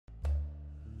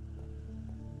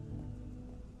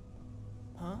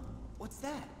What's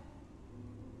that?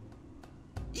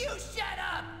 You shut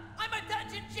up! I'm a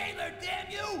dungeon jailer,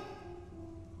 damn you!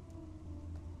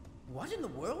 What in the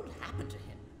world happened to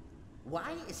him?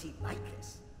 Why is he like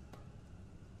this?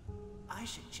 I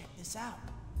should check this out.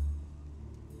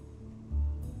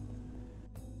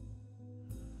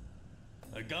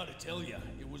 I gotta tell ya,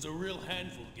 it was a real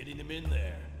handful getting him in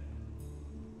there.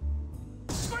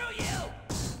 Screw you!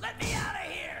 Let me out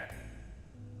of here!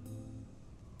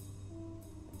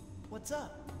 What's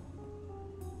up?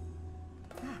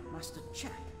 Master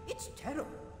Jack, it's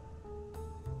terrible.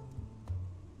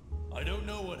 I don't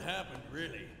know what happened,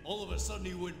 really. All of a sudden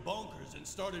he went bonkers and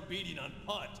started beating on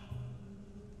Putt.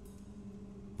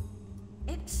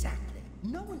 Exactly.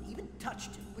 No one even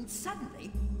touched him when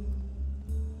suddenly...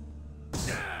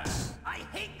 I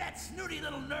hate that snooty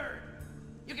little nerd!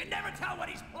 You can never tell what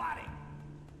he's plotting!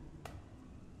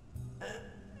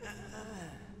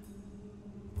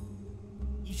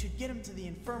 You should get him to the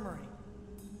infirmary.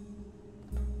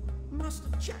 Master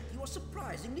Jack, you are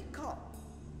surprisingly calm.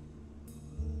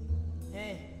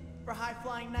 Hey, for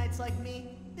high-flying knights like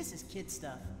me, this is kid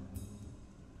stuff.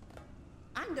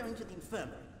 I'm going to the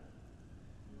infirmary.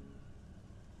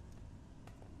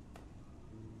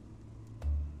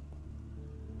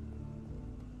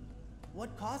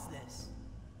 What caused this?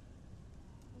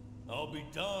 I'll be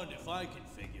darned if I can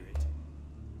figure it.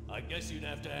 I guess you'd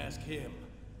have to ask him.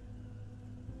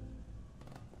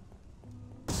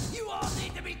 You all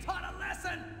need to be taught a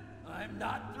lesson! I'm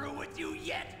not through with you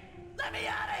yet! Let me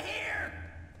out of here!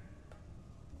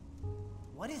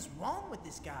 What is wrong with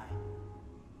this guy?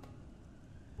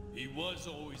 He was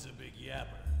always a big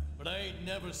yapper, but I ain't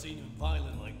never seen him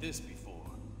violent like this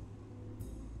before.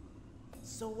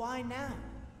 So why now?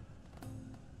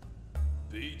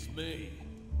 Beats me.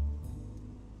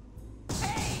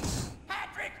 Hey!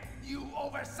 Patrick! You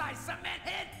oversized cement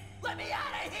head! Let me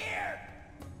out of here!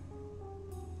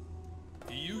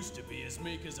 He used to be as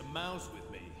meek as a mouse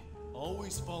with me,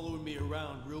 always following me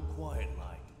around real quiet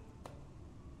like.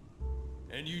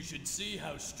 And you should see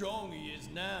how strong he is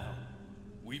now.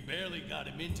 We barely got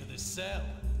him into the cell.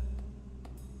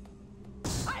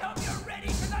 I hope you're ready,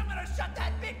 because I'm gonna shut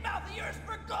that big mouth of yours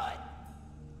for good!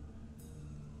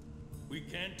 We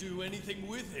can't do anything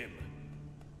with him.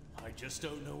 I just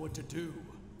don't know what to do.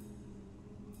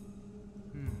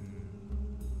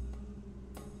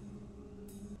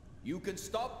 You can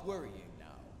stop worrying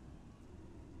now.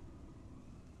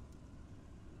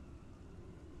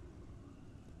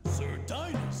 Sir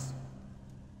Dinas!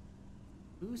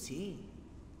 Who's he?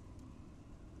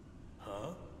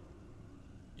 Huh?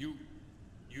 You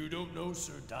don't know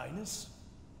Sir Dinas?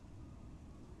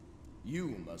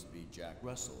 You must be Jack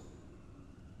Russell,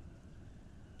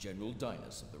 General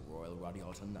Dinas of the Royal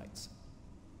Radiata Knights.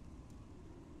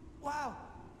 Wow,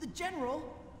 the general?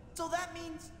 So that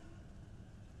means...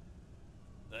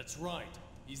 That's right.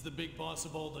 He's the big boss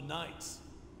of all the knights.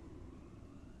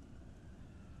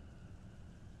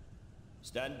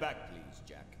 Stand back, please,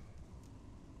 Jack.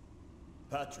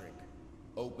 Patrick,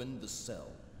 open the cell.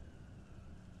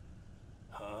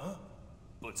 Huh?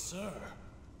 But sir...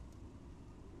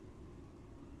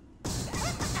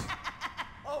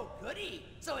 Oh, goody!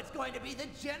 So it's going to be the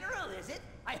General, is it?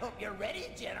 I hope you're ready,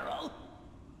 General!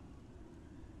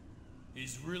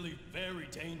 He's really very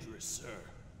dangerous, sir.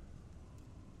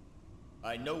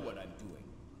 I know what I'm doing.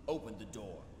 Open the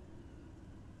door.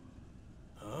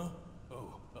 Huh?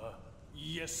 Oh,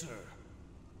 yes, sir.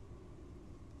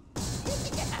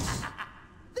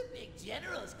 The big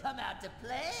General's come out to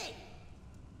play!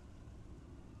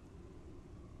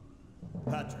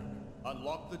 Patrick,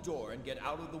 unlock the door and get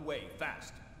out of the way,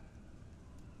 fast.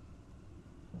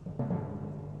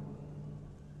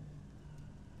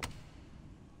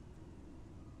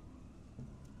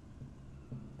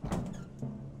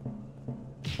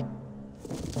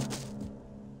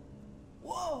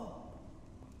 Whoa!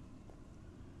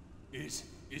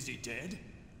 Is he dead?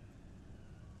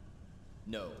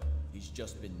 No, he's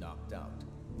just been knocked out.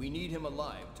 We need him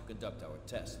alive to conduct our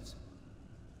tests.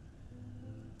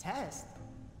 Test?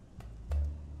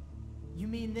 You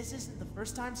mean this isn't the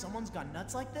first time someone's gone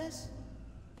nuts like this?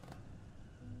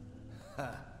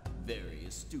 Ha! Very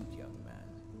astute, young man.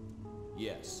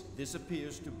 Yes, this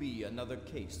appears to be another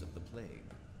case of the plague.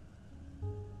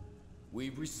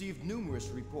 We've received numerous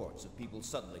reports of people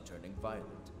suddenly turning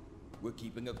violent. We're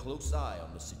keeping a close eye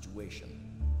on the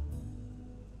situation.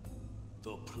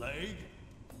 The plague?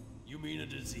 You mean a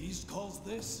disease caused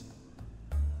this?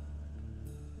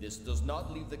 This does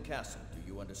not leave the castle, do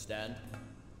you understand?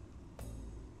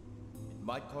 It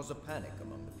might cause a panic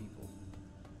among the people.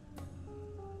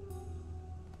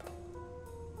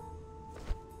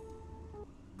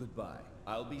 Goodbye.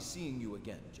 I'll be seeing you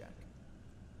again, Jack.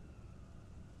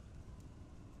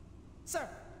 Sir!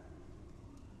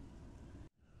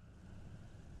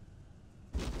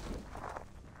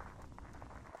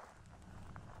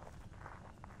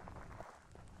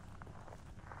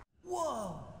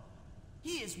 Whoa!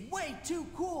 He is way too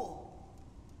cool!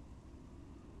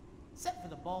 Except for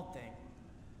the bald thing.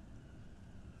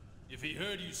 If he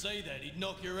heard you say that, he'd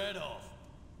knock your head off.